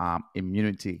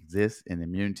immunity exists. And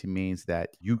immunity means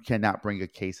that you cannot bring a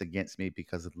case against me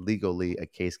because legally a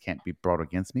case can't be brought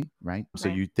against me, right? So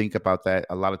Right. you think about that.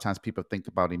 A lot of times people think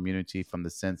about immunity from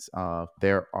the sense of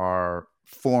there are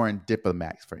foreign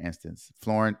diplomats, for instance.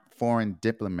 Foreign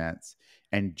diplomats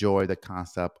enjoy the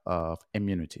concept of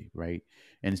immunity, right?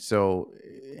 And so,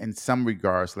 in some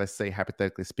regards, let's say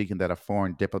hypothetically speaking, that a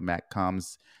foreign diplomat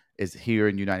is here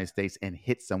in the United States and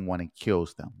hits someone and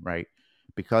kills them, right?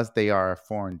 Because they are a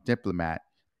foreign diplomat,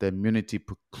 the immunity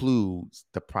precludes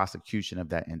the prosecution of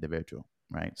that individual,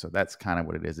 right? So that's kind of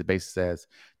what it is. It basically says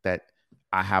that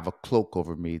I have a cloak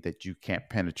over me that you can't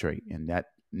penetrate, and that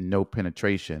no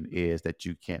penetration is that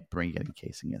you can't bring any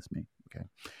case against me. Okay.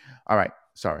 All right.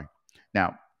 Sorry.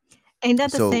 Now, Ain't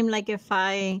that the so same like if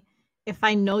I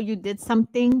know you did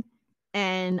something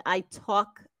and I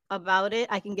talk about it,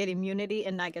 I can get immunity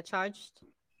and not get charged?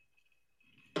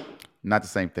 not the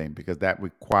same thing because that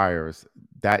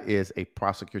is a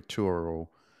prosecutorial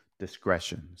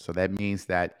discretion. So that means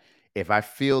that if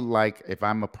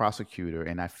I'm a prosecutor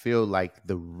and I feel like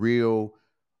the real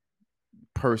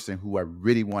person who I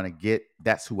really want to get,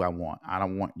 that's who I want. I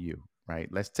don't want you, right?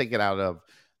 Let's take it out of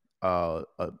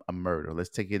a murder. Let's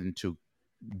take it into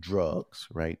drugs,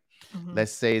 right? Mhm.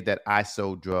 Let's say that I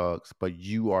sold drugs, but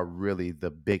you are really the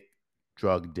big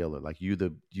drug dealer, like you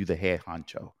the head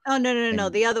honcho. Oh, no, no, no, no,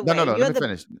 And the other no, no, way. no. Let You're me the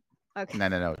finish. okay. No,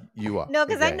 no, no. You are No,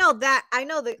 because okay. I know that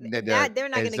they're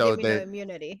not And gonna so give me no that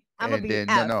immunity. I'm gonna and be then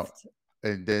no, no, effed.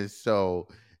 and then so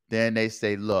then they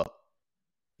say, look,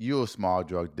 you're a small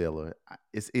drug dealer.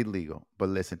 It's illegal. But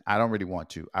listen, I don't really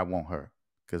want you. I want her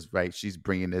because right, she's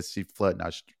bringing this. She's flooding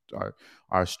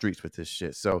our streets with this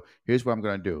shit. So here's what I'm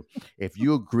gonna do. If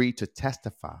you agree to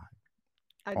testify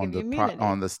I'll on give you on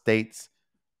immunity. the state's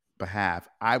behalf,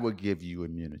 I would give you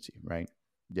immunity, right?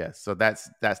 Yes. So that's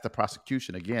the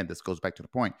prosecution. Again, this goes back to the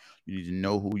point. You need to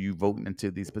know who you vote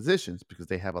into these positions because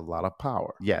they have a lot of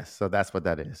power. Yes. So that's what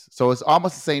that is. So it's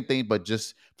almost the same thing, but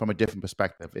just from a different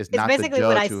perspective. It's It's not the basically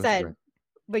what I judge who has said,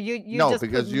 but no,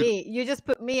 because you just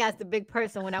put me as the big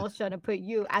person when I was trying to put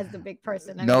you as the big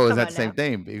person. I mean, no, it's come not the on same now.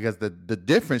 thing because the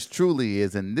difference truly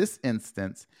is in this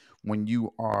instance when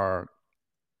you are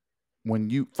when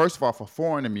you first of all for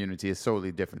foreign immunity is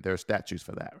solely different. There are statutes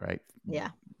for that, right? Yeah.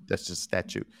 That's just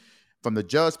statute. From the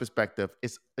judge's perspective,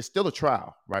 it's still a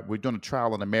trial, right? We're doing a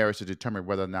trial on the merits to determine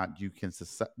whether or not you can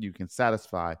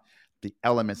satisfy the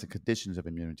elements and conditions of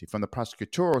immunity. From the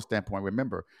prosecutorial standpoint,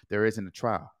 remember there isn't a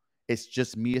trial. It's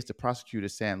just me as the prosecutor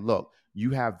saying, "Look,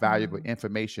 you have valuable Mm,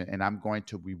 information, and I'm going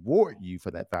to reward you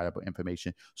for that valuable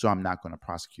information. So I'm not going to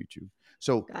prosecute you."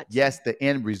 So got you. yes, the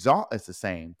end result is the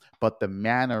same, but the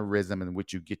mannerism in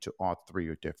which you get to all three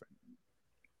are different.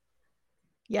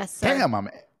 Yes, sir. Damn, I'm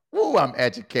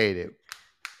educated.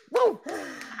 Woo!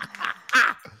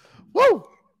 Woo!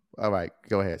 All right,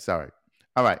 go ahead. Sorry.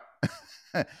 All right.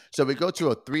 So we go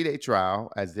to a 3-day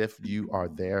trial as if you are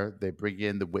there. They bring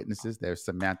in the witnesses. There's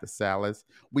Samantha Salas.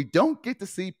 We don't get to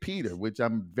see Peter, which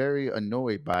I'm very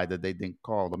annoyed by that they didn't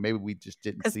call, or maybe we just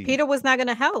didn't Because see him. Peter was not going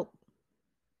to help.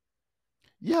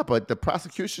 Yeah, but the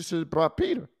prosecution should have brought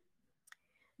Peter.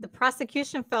 The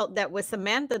prosecution felt that with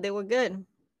Samantha, they were good.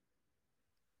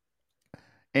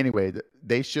 Anyway,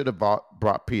 they should have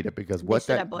brought Peter because They what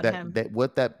should have bought him.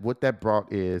 what that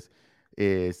brought is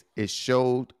it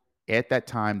showed at that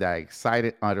time that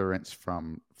excited utterance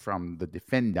from the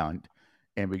defendant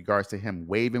in regards to him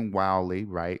waving wildly,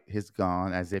 right, his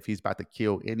gun as if he's about to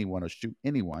kill anyone or shoot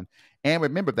anyone. And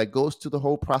remember that goes to the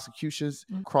whole prosecution's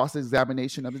Mm. cross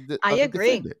examination I of the agree.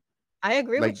 defendant. I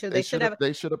agree Like with you. They should have,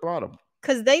 they should have brought him.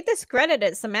 because they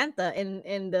discredited Samantha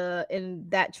in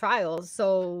that trial.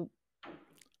 So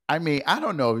I mean, I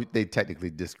don't know if they technically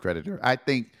discredit her. I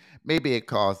think maybe it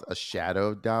caused a shadow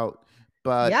of doubt,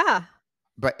 but yeah,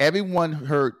 everyone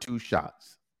heard two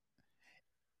shots.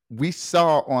 We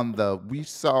saw on the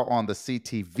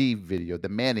CTV video the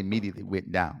man immediately went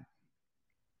down.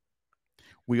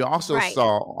 We also right.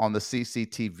 saw on the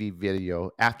CCTV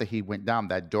video after he went down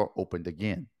that door opened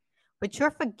again. But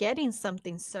you're forgetting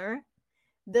something, sir.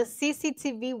 The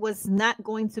CCTV was not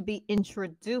going to be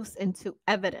introduced into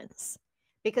evidence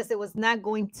because it was not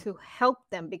going to help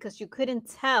them because you couldn't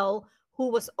tell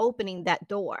who was opening that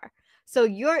door. So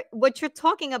what you're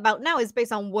talking about now is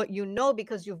based on what you know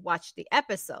because you've watched the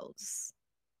episodes.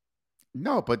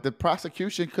 No, but the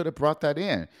prosecution could have brought that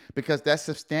in because that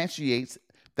substantiates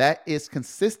that is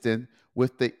consistent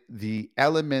with the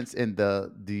elements and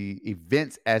the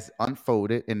events as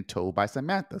unfolded and told by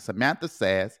Samantha. Samantha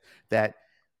says that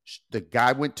the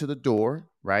guy went to the door,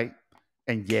 right,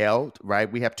 and yelled,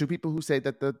 right? We have two people who say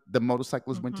that the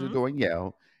motorcyclist went to the Mm-hmm. door and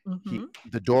yelled. Mm-hmm.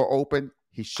 The door opened,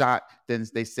 he shot, then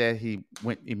they said he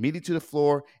went immediately to the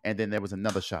floor, and then there was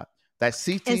another shot. That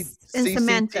And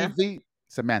Samantha,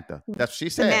 Samantha, that's what she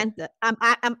said. Samantha,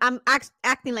 I'm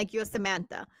acting like you're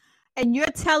Samantha, and you're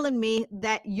telling me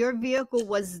that your vehicle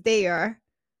was there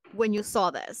when you saw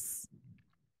this.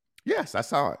 Yes, I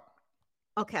saw it.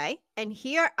 Okay. And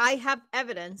here I have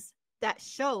evidence that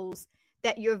shows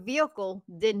that your vehicle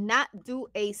did not do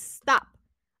a stop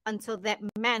until that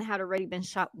man had already been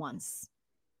shot once.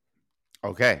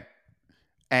 Okay.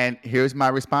 And here's my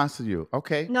response to you.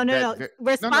 Okay. No.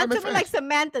 Respond to me like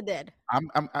Samantha did.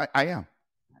 I am.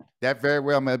 That very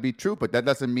well may be true, but that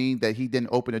doesn't mean that he didn't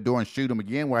open the door and shoot him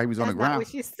again while he was on the ground.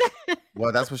 That's not what she said.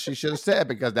 Well, that's what she should have said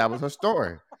because that was her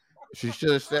story. She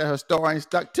should have said her story and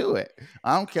stuck to it.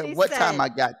 I don't care what time I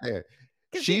got there.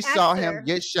 She saw him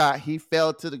get shot. He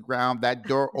fell to the ground. That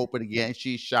door opened again.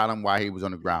 She shot him while he was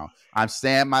on the ground. I'm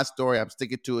saying my story. I'm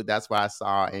sticking to it. That's what I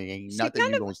saw. And ain't nothing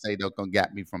you're going to say that's going to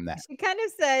get me from that. She kind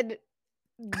of said,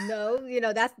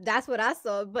 no, that's what I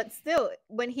saw. But still,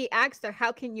 when he asked her,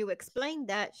 how can you explain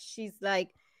that? She's like,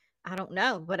 I don't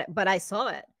know, but I saw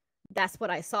it. That's what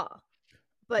I saw.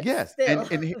 But yes, still.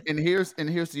 and here's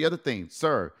the other thing,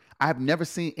 sir. I have never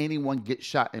seen anyone get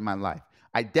shot in my life.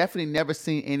 I definitely never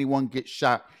seen anyone get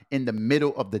shot in the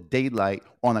middle of the daylight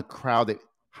on a crowded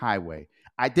highway.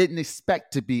 I didn't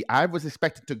expect to be, I was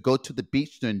expecting to go to the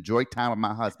beach to enjoy time with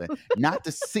my husband, not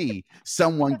to see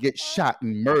someone get shot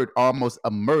and almost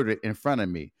murdered in front of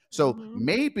me. So Hmm.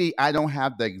 maybe I don't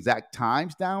have the exact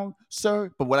times down,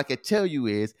 sir. But what I can tell you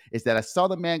is that I saw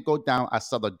the man go down. I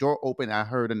saw the door open. I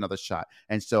heard another shot,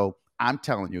 and so I'm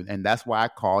telling you, and that's why I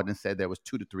called and said there was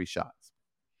 2 to 3 shots.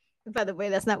 By the way,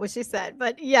 that's not what she said,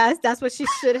 but yes, that's what she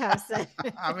should have said.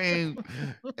 I mean,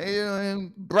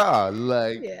 bruh,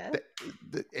 like, Yeah.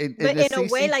 and But the in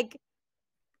a way, CC. like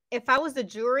if I was the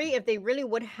jury, if they really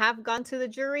would have gone to the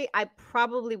jury, I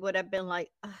probably would have been like,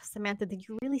 Samantha, did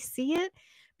you really see it?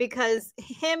 Because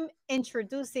him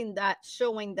introducing that,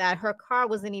 showing that her car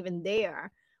wasn't even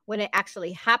there when it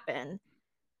actually happened,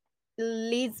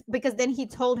 leads because then he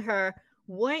told her,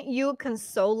 weren't you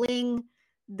consoling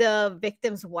the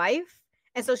victim's wife?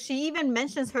 And so she even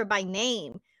mentions her by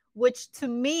name, which to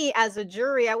me as a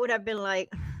jury, I would have been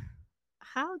like,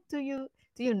 how do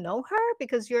you know her?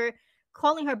 Because you're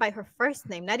calling her by her first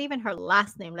name, not even her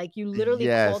last name. Like you literally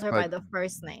Yes, called her by the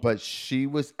first name. but she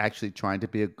was actually trying to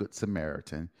be a good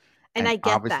Samaritan And and I get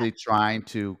that. obviously trying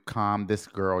to calm this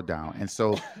girl down. And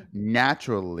so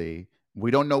naturally,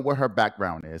 we don't know what her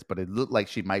background is, but it looked like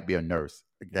she might be a nurse.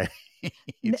 Okay.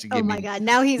 she Oh gave my me God.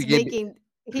 Now she gave me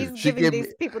he's she giving gave me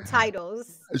these people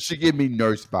titles. she gave me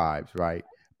nurse vibes, right?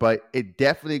 But it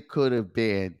definitely could have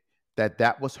been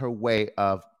that was her way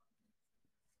of,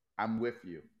 I'm with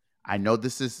you. I know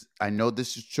this is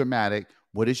traumatic.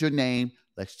 What is your name?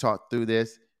 Let's talk through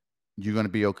this. You're gonna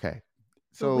be okay.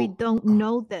 But we So don't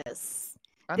know this.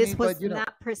 I This mean, was but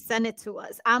not presented to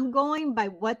us. I'm going by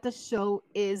what the show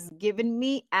is giving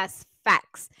me as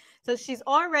facts. So she's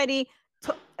already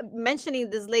t- mentioning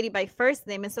this lady by first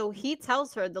name. And so he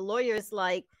tells her, the lawyer is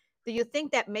like, do you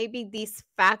think that maybe these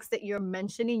facts that you're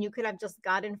mentioning, you could have just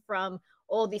gotten from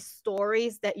all these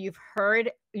stories that you've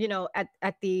heard,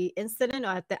 at the incident or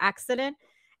at the accident?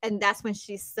 And that's when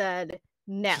she said,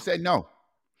 no. she said no.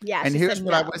 Yeah, And she said here's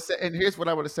what I would no. have said. And here's what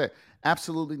I would have said.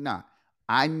 Absolutely not.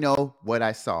 I know what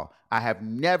I saw. I have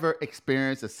never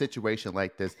experienced a situation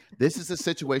like this. This is a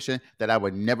situation that I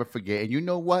would never forget. And you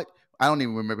know what? I don't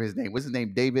even remember his name. What's his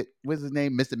name? David. What's his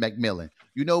name? Mr. McMillan.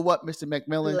 You know what, Mr.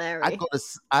 McMillan? Larry.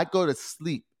 I go to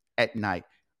sleep at night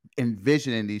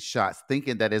envisioning these shots,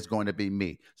 thinking that it's going to be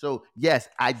me. So yes,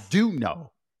 I do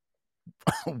know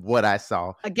what I saw,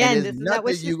 and Again, there's this is not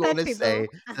what nothing she you're going said, to say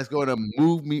people. that's going to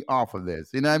move me off of this.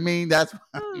 You know what I mean? That's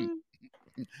Mm.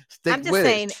 stick I'm just with it.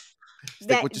 saying Stick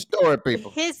that with your story,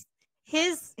 people. his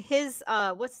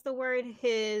what's the word?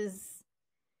 His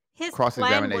Cross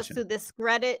plan was examination. to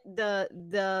discredit their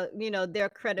Yeah, he did his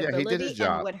credibility, and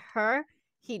job. with her,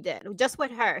 he did. Just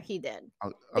with her, he did.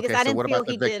 Because Okay, I so didn't what feel about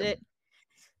the he did victim? it.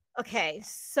 Okay,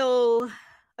 so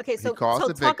okay, He so calls so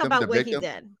the talk victim. The about what he victim.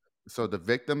 did. So the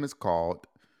victim is called.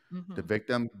 The Hmm.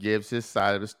 victim gives his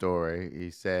side of the story. He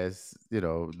says,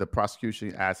 the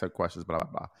prosecution asks her questions, blah, blah,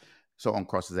 blah. So on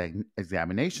cross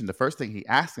examination, the first thing he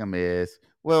asks him is,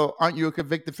 well, aren't you a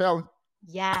convicted felon?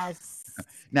 Yes.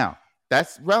 Now,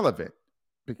 that's relevant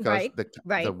because Right. the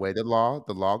Right. way the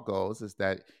law goes is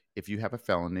that if you have a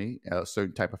felony, a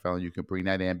certain type of felony, you can bring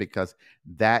that in because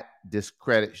that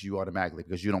discredits you automatically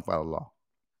because you don't follow the law,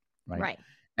 right? Right.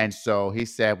 And so he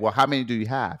said, "Well, how many do you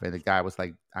have?" And the guy was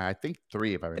like, "I think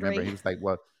 3, if I remember." He Three. was like,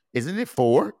 "Well, isn't it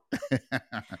 4?"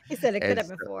 He said it could And have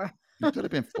been so four. it could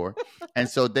have been 4. And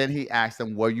so then he asked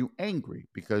him, "Were you angry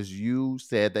because you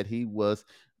said that he was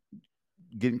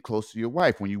getting close to your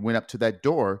wife when you went up to that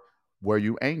door? Were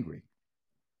you angry?"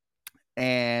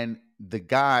 And the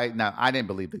guy, now I didn't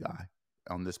believe the guy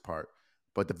on this part,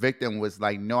 but the victim was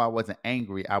like, "No, I wasn't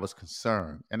angry. I was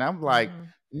concerned." And I'm like,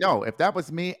 Mhm. "No, if that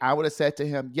was me, I would have said to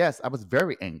him, yes, I was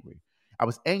very angry. I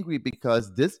was angry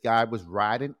because this guy was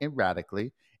riding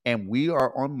erratically, and we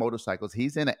are on motorcycles.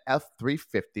 He's in an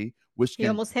F-350, which He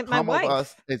can almost hit my pummel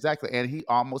us wife. exactly. And he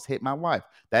almost hit my wife.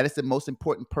 That is the most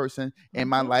important person in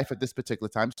my Mhm. life at this particular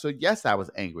time. So yes, I was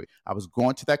angry. I was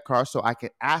going to that car so I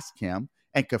could ask him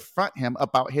and confront him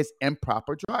about his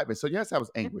improper driving. So yes, I was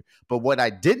Yep. angry. But what I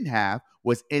didn't have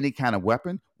was any kind of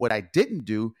weapon. What I didn't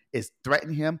do is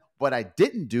threaten him. What I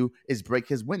didn't do is break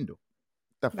his window.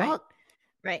 The Right. fuck?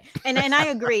 Right. And I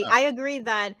agree. I agree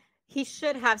that he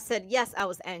should have said, "Yes, I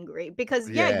was angry." Because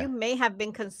yeah, Yeah. you may have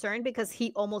been concerned because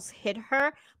he almost hit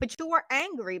her, but you were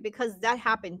angry because that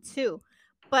happened too.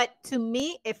 But to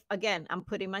me, if again, I'm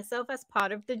putting myself as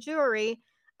part of the jury,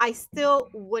 I still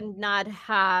would not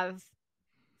have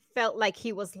felt like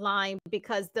he was lying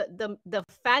because the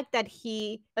fact that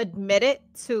he admitted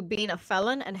to being a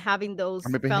felon and having I those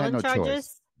mean, but he had felon no choice.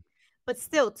 charges, but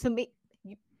still, to me,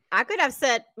 I could have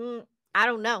said, I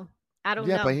don't know. I don't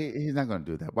Yeah, but know. he's not going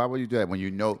to do that. Why would you do that when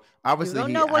you know? You Obviously,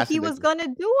 don't know what he was going to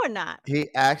do or not.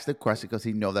 he asked the question because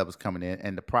he know that was coming in,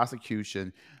 and the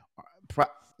prosecution, pro-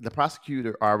 the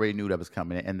prosecutor already knew that was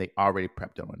coming, and they already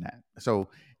prepped him on that. So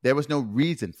there was no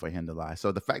reason for him to lie.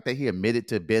 So the fact that he admitted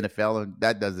to being a felon,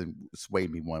 that doesn't sway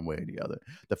me one way or the other.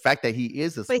 The fact that he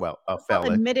is a But he also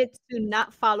felon, admitted to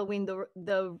not following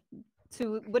the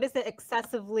to what is it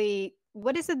excessively?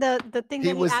 What is it the thing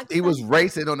that he asked he was them?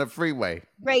 racing on the freeway.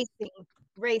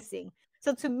 Racing.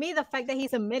 So to me, the fact that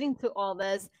he's admitting to all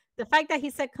this, the fact that he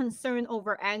said concern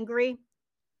over angry,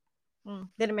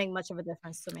 didn't make much of a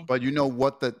difference to me. But you know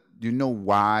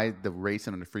why the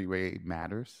racing on the freeway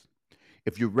matters?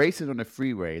 If you're racing on the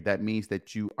freeway, that means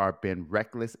that you are being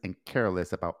reckless and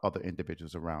careless about other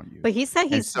individuals around you. But he said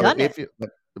And he's so done if it. you,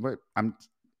 but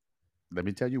let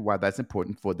me tell you why that's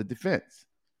important for the defense.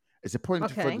 It's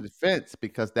important for Okay. the defense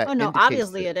because that Oh no, indicates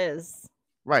obviously that, it is.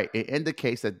 right. It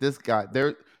indicates that this guy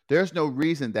there's no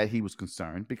reason that he was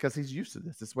concerned because he's used to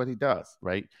this. This is what he does,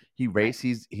 right? He Right.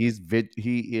 races. He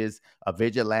is a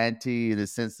vigilante in the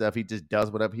sense of he just does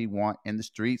whatever he wants in the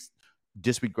streets,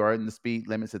 disregarding the speed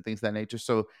limits and things of that nature.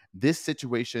 So this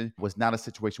situation was not a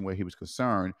situation where he was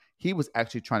concerned. He was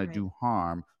actually trying to Right. do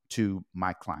harm to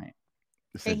my client.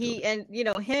 And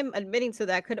Essentially. him admitting to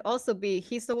that could also be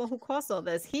he's the one who caused all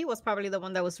this. He was probably the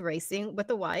one that was racing with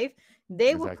the wife.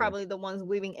 They were Exactly. probably the ones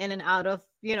weaving in and out of,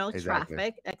 Exactly.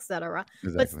 traffic, etc.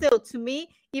 But Exactly. still, to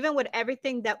me, even with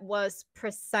everything that was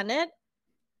presented,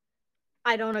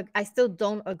 I still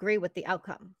don't agree with the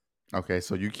outcome. Okay,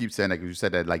 so you keep saying that 'cause you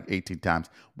said that like 18 times.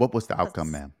 What was the outcome,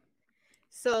 Yes. ma'am?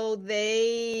 So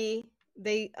they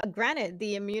granted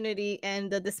the immunity and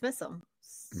the dismissal.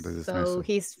 So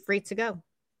he's free to go.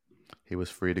 He was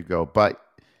free to go, but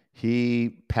he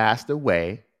passed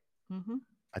away. Mm-hmm.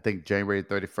 I think January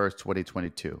 31st,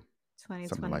 2022. 2022.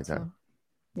 Something like that.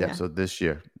 Yeah. Yeah. So this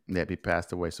year, yeah, he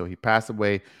passed away. So he passed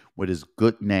away with his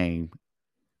good name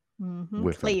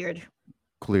with him.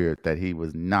 Cleared that he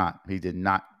did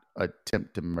not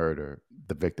attempt to murder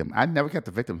the victim. I never got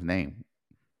the victim's name.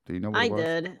 Do you know what it was? I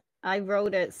did. I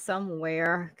wrote it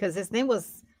somewhere because his name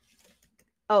was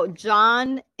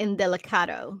John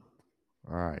Indelicato.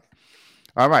 All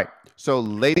right. So,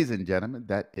 ladies and gentlemen,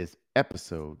 that is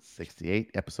episode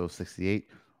 68. Episode 68,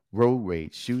 road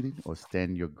rage shooting or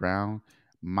stand your ground.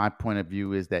 My point of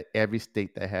view is that every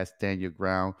state that has stand your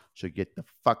ground should get the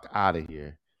fuck out of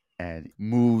here and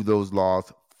remove those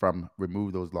laws from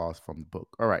the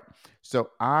book. All right.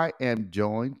 So I am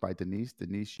joined by Denise.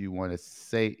 Denise, you want to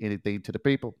say anything to the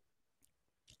people?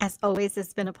 As always,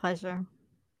 it's been a pleasure.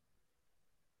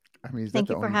 I mean, thank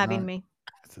you for having me.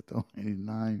 Is that the only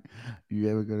line you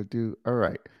ever gonna do? All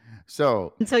right.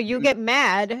 So until you get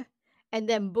mad and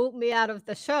then boot me out of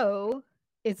the show,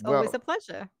 it's always a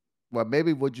pleasure. Well,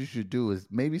 maybe what you should do is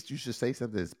maybe you should say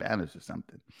something in Spanish or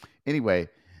something. Anyway,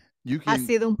 you Ha can.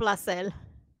 sido un placer.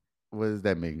 What does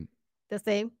that mean? The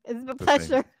same. It's a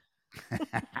pleasure.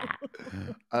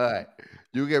 All right.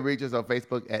 You can reach us on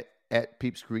Facebook at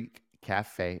Peeps Creek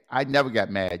Cafe. I never got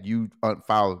mad. You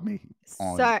unfollowed me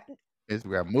on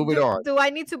Instagram. Moving on. Do I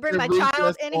need to bring my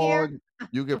child in here?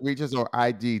 You can reach us on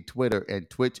IG, Twitter, and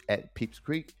Twitch at Peeps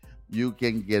Creek. You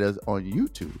can get us on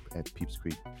YouTube at Peeps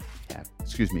Creek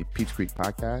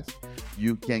Podcast.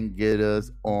 You can get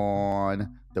us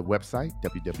on the website,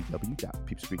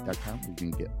 www.peepscreek.com. You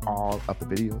can get all of the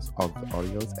videos, all of the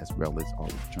audios, as well as all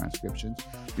of the transcriptions.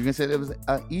 You can send us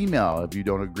an email if you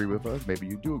don't agree with us. Maybe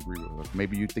you do agree with us.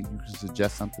 Maybe you think you can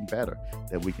suggest something better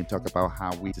that we can talk about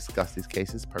how we discuss these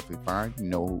cases. Perfectly fine.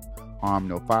 No harm,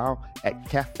 no foul. At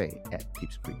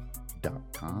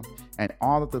cafe@peepscreek.com, and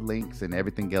all of the links and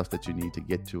everything else that you need to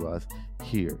get to us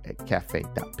here at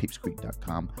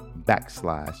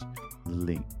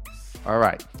cafe.peepscreek.com/links. All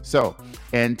right. So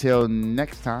until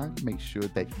next time, make sure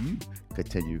that you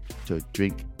continue to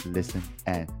drink, listen,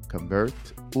 and convert.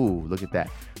 Ooh, look at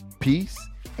that. Peace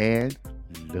and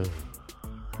love.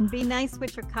 Be nice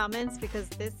with your comments because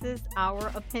this is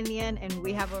our opinion and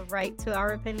we have a right to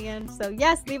our opinion. So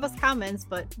yes, leave us comments,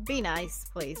 but be nice,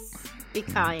 please. Be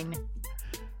kind.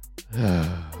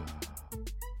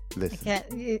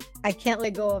 Listen. I can't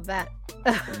let go of that.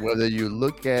 Whether you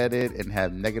look at it and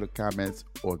have negative comments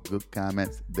or good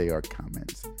comments, they are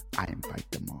comments. I invite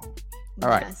them all. All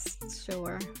right. Yes,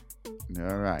 sure.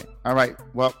 All right.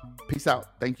 Well, peace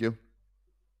out. Thank you.